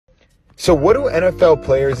So what do NFL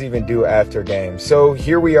players even do after games? So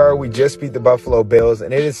here we are, we just beat the Buffalo Bills,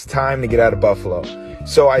 and it is time to get out of Buffalo.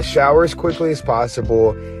 So I shower as quickly as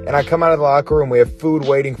possible, and I come out of the locker room. We have food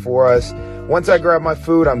waiting for us. Once I grab my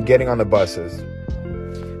food, I'm getting on the buses.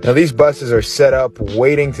 Now these buses are set up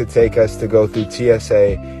waiting to take us to go through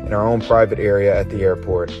TSA in our own private area at the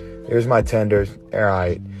airport. Here's my tenders. All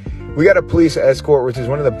right. We got a police escort, which is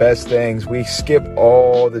one of the best things. We skip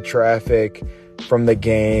all the traffic from the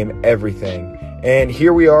game, everything. And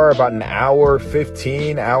here we are about an hour,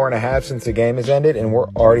 15, hour and a half since the game has ended, and we're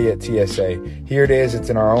already at TSA. Here it is. It's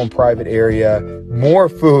in our own private area. More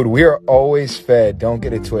food. We are always fed. Don't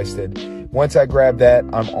get it twisted. Once I grab that,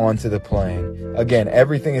 I'm onto the plane. Again,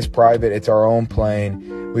 everything is private. It's our own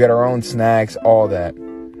plane. We got our own snacks, all that.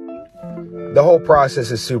 The whole process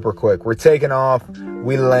is super quick. We're taking off.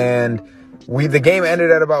 We land. The game ended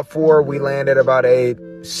at about 4. We land at about 8.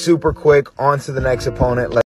 Super quick. On to the next opponent.